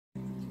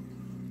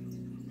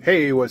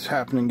Hey, what's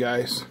happening,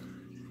 guys?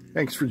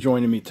 Thanks for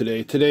joining me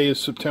today. Today is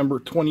September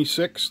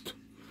 26th,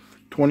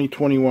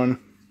 2021,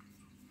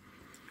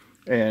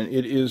 and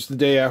it is the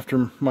day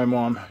after my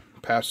mom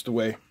passed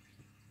away.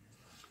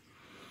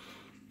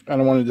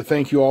 And I wanted to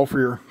thank you all for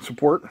your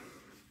support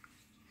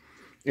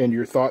and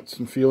your thoughts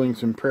and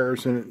feelings and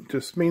prayers, and it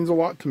just means a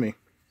lot to me.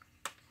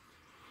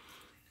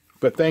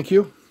 But thank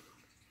you,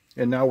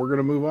 and now we're going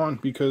to move on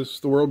because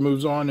the world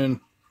moves on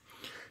and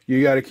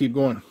you got to keep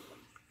going.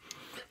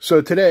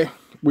 So today,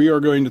 we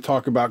are going to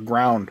talk about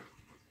ground.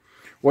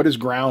 What is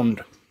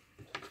ground?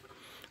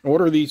 And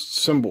what are these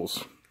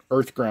symbols?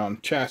 Earth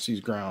ground, chassis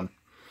ground.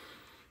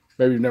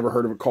 Maybe you've never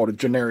heard of it called a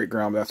generic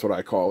ground. That's what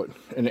I call it.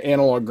 An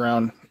analog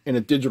ground and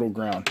a digital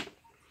ground.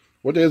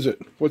 What is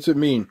it? What's it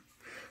mean?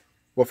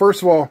 Well,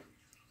 first of all,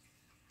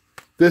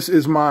 this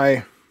is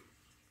my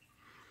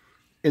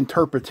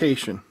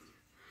interpretation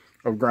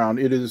of ground.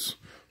 It is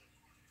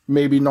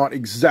maybe not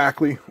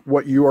exactly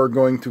what you are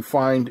going to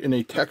find in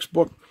a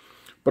textbook,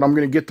 but I'm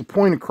going to get the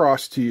point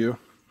across to you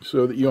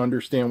so that you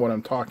understand what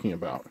I'm talking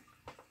about.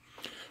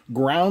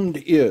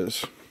 Ground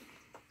is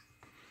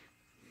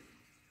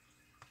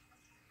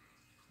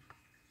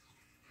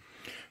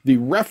the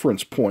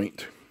reference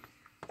point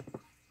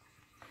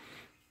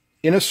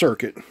in a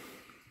circuit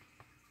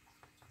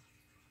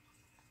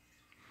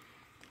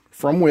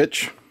from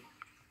which,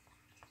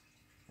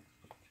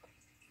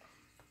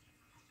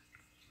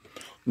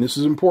 and this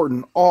is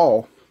important,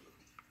 all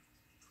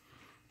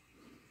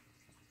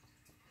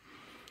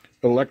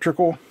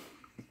electrical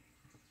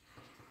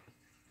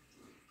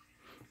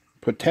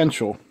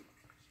potential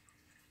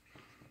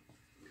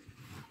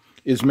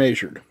is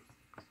measured.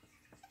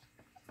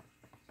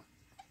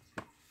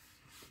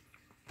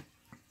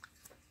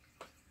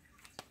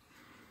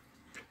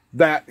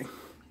 That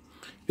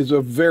is a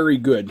very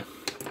good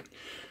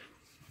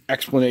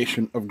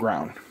explanation of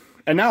ground.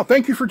 And now,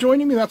 thank you for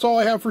joining me. That's all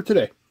I have for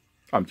today.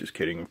 I'm just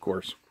kidding, of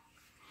course.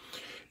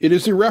 It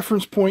is the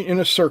reference point in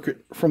a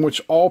circuit from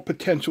which all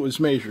potential is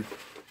measured.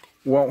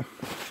 Well,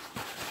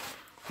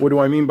 what do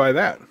I mean by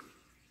that?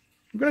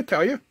 I'm going to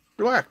tell you.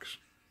 Relax.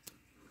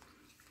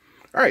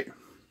 All right.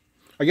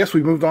 I guess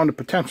we've moved on to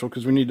potential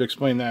because we need to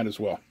explain that as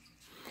well.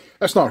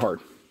 That's not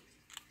hard.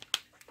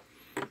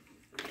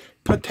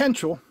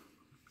 Potential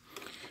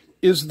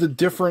is the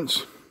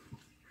difference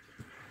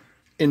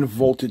in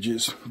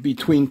voltages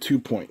between 2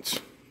 points.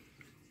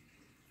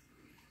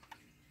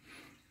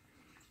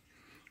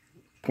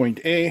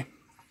 Point A,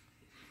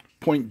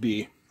 point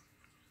B.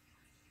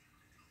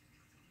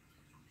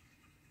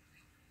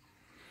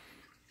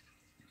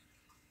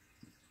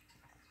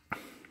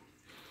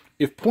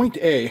 If point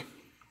A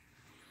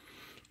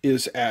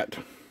is at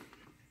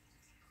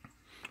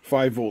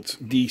 5 volts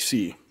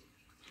DC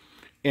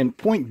and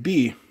point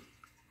B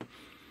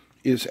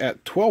is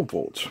at 12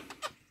 volts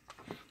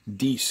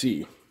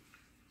DC,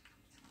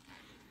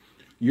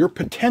 your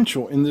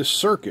potential in this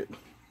circuit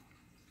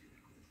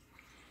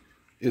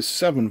is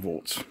 7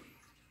 volts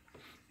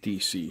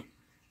DC.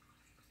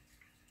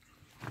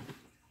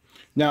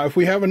 Now, if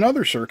we have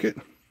another circuit,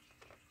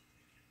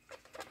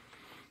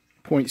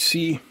 point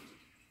C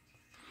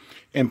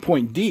and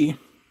point D,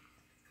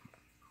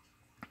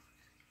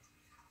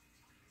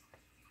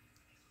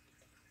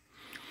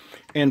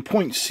 and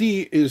point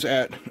C is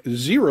at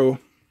 0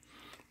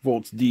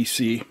 volts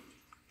DC,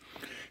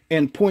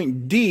 and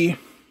point D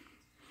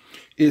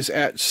is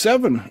at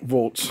 7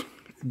 volts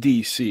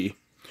DC,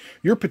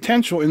 your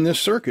potential in this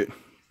circuit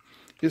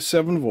is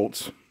 7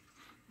 volts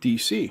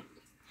DC.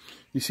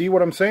 You see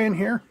what I'm saying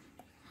here?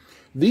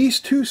 These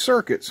two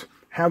circuits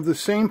have the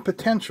same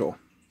potential,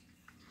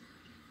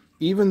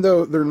 even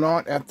though they're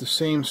not at the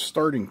same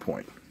starting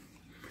point.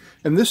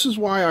 And this is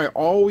why I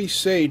always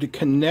say to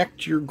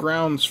connect your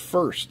grounds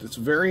first. It's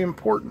very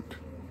important.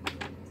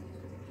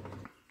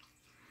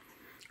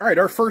 All right,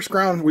 our first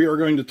ground we are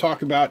going to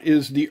talk about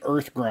is the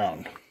earth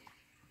ground.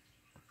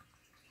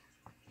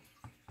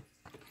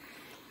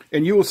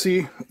 And you will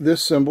see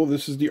this symbol.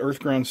 This is the earth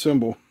ground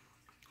symbol,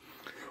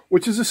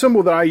 which is a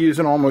symbol that I use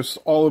in almost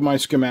all of my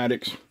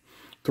schematics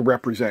to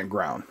represent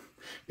ground.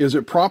 Is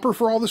it proper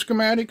for all the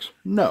schematics?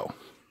 No.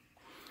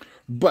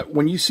 But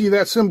when you see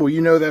that symbol,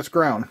 you know that's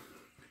ground.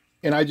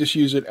 And I just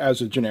use it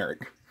as a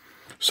generic.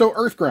 So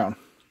earth ground.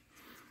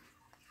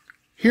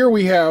 Here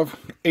we have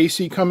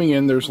AC coming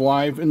in. There's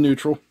live and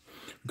neutral,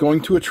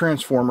 going to a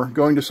transformer,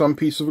 going to some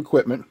piece of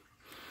equipment.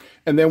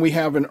 And then we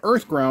have an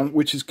earth ground,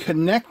 which is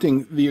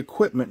connecting the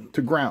equipment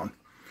to ground.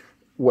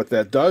 What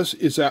that does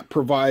is that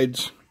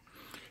provides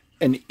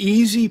an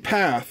easy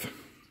path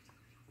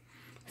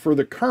for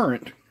the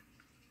current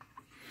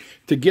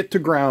to get to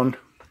ground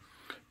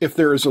if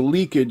there is a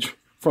leakage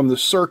from the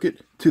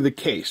circuit to the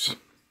case.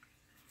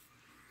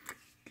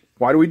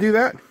 Why do we do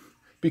that?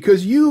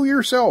 Because you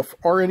yourself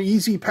are an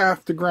easy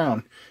path to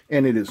ground,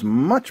 and it is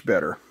much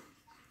better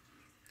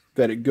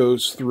that it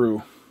goes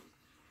through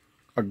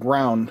a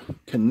ground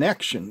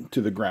connection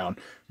to the ground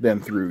than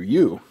through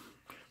you,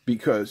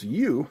 because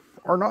you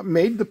are not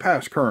made to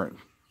pass current.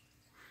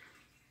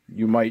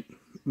 You might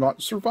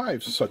not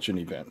survive such an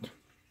event.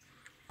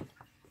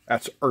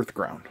 That's earth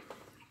ground.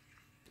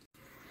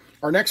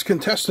 Our next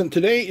contestant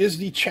today is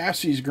the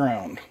chassis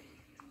ground.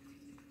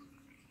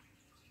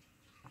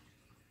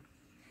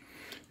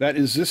 That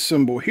is this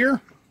symbol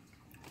here.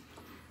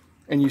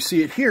 And you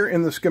see it here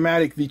in the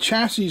schematic. The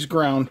chassis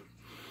ground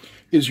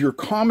is your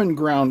common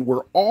ground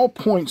where all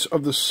points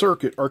of the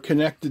circuit are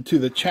connected to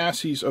the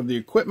chassis of the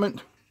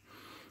equipment,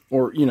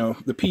 or, you know,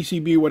 the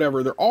PCB,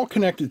 whatever. They're all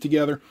connected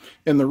together.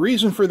 And the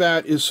reason for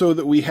that is so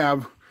that we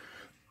have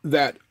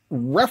that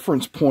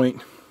reference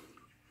point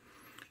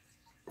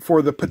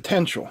for the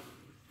potential.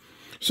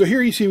 So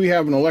here you see we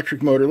have an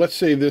electric motor. Let's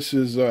say this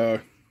is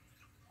a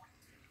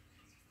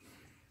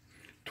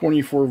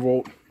 24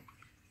 volt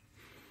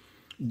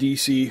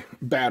DC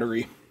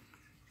battery.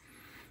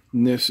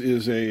 And this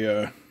is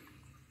a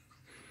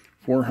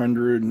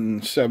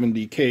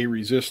 470K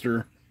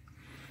resistor.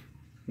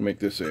 We'll make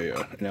this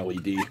an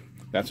LED.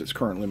 That's its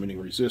current limiting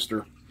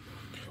resistor.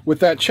 With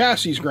that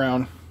chassis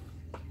ground,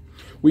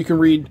 we can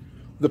read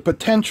the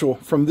potential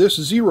from this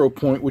 0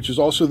 point, which is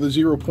also the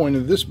 0 point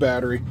of this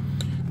battery,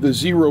 the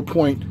 0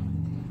 point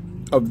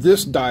of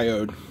this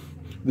diode,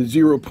 the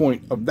 0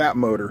 point of that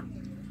motor.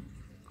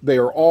 They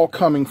are all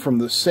coming from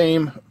the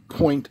same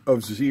point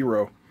of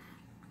 0.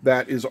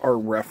 That is our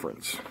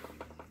reference.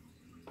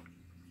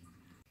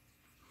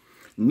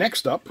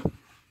 Next up,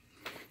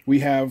 we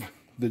have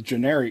the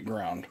generic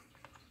ground.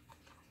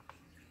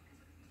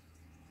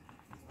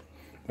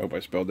 I hope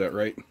I spelled that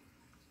right.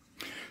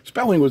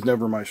 Spelling was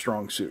never my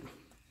strong suit.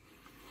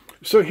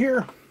 So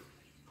here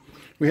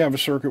we have a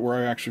circuit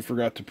where I actually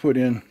forgot to put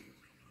in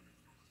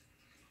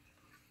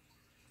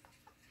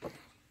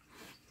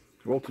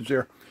voltage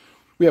there.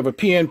 We have a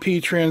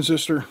PNP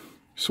transistor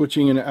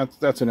switching in.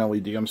 That's an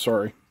LED, I'm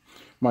sorry.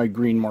 My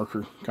green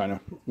marker kind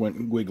of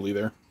went wiggly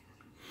there.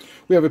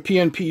 We have a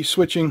PNP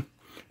switching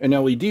an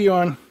LED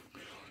on,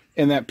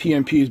 and that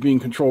PNP is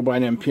being controlled by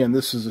an NPN.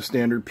 This is a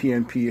standard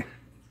PNP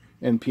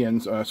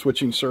NPN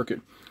switching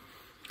circuit.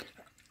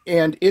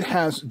 And it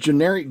has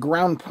generic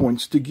ground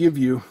points to give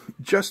you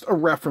just a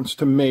reference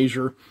to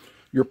measure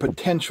your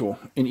potential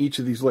in each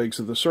of these legs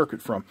of the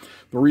circuit from.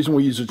 The reason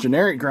we use a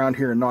generic ground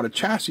here and not a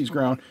chassis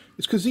ground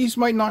is because these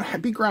might not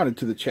be grounded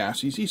to the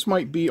chassis. These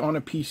might be on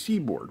a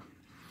PC board.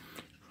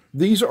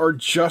 These are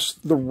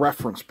just the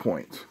reference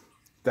point.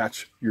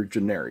 That's your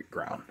generic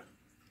ground.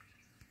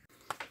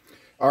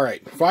 All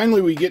right,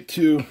 finally we get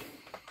to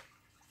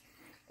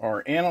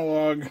our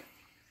analog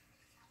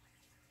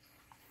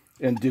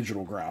and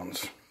digital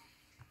grounds.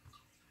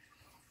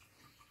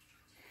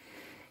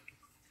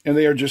 And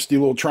they are just the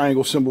little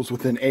triangle symbols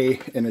with an A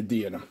and a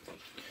D in them.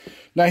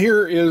 Now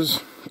here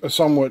is a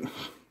somewhat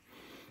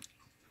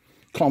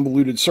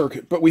convoluted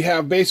circuit, but we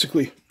have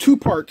basically two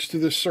parts to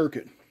this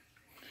circuit,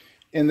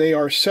 and they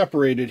are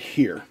separated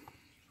here.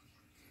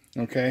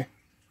 Okay?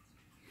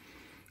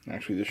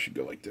 Actually, this should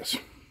go like this.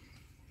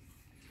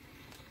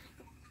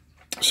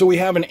 So we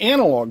have an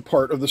analog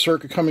part of the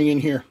circuit coming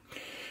in here.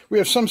 We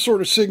have some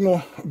sort of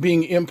signal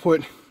being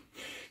input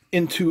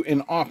into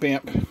an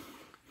op-amp,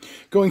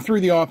 going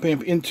through the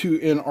op-amp into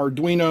an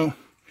Arduino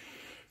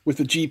with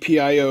a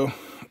GPIO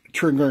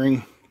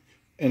triggering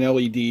an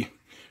LED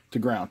to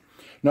ground.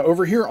 Now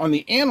over here on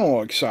the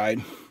analog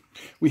side,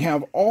 we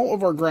have all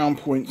of our ground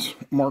points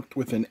marked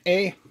with an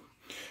A.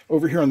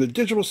 Over here on the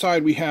digital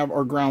side, we have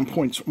our ground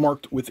points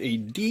marked with a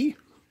D.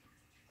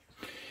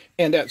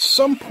 And at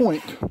some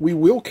point, we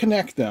will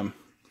connect them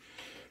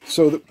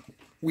so that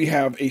we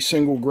have a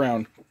single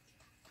ground.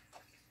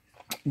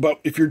 But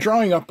if you're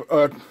drawing up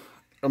a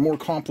more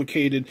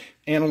complicated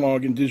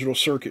analog and digital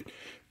circuit,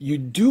 you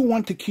do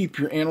want to keep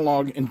your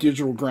analog and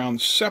digital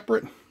grounds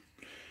separate.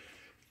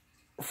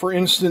 For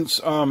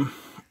instance,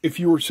 if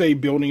you were, say,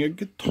 building a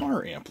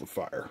guitar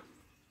amplifier,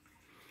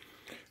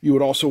 you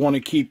would also want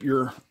to keep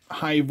your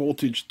high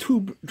voltage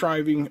tube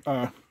driving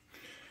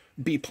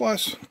B+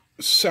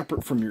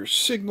 separate from your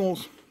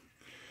signals.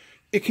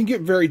 It can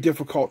get very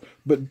difficult,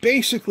 but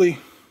basically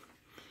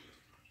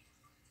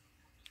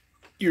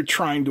you're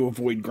trying to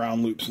avoid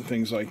ground loops and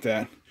things like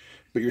that,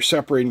 but you're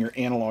separating your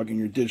analog and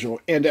your digital.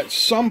 And at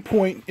some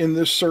point in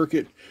this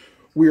circuit,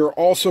 we are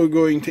also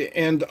going to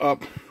end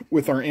up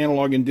with our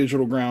analog and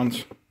digital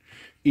grounds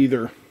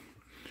either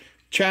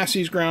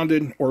chassis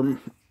grounded or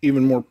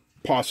even more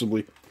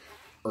possibly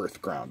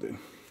earth grounded.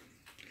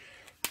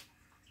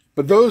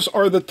 But those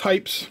are the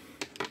types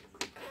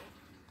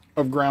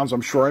of grounds.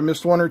 I'm sure I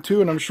missed one or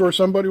two, and I'm sure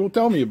somebody will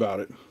tell me about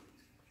it.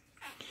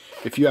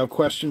 If you have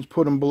questions,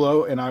 put them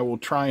below, and I will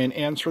try and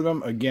answer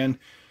them. Again,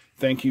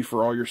 thank you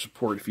for all your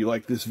support. If you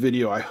like this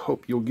video, I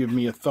hope you'll give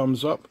me a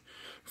thumbs up.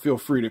 Feel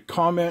free to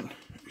comment,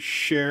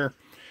 share,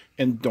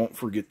 and don't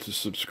forget to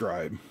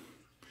subscribe.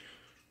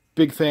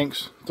 Big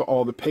thanks to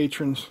all the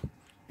patrons,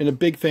 and a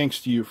big thanks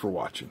to you for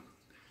watching.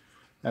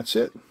 That's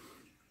it.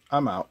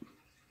 I'm out.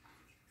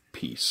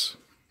 Peace.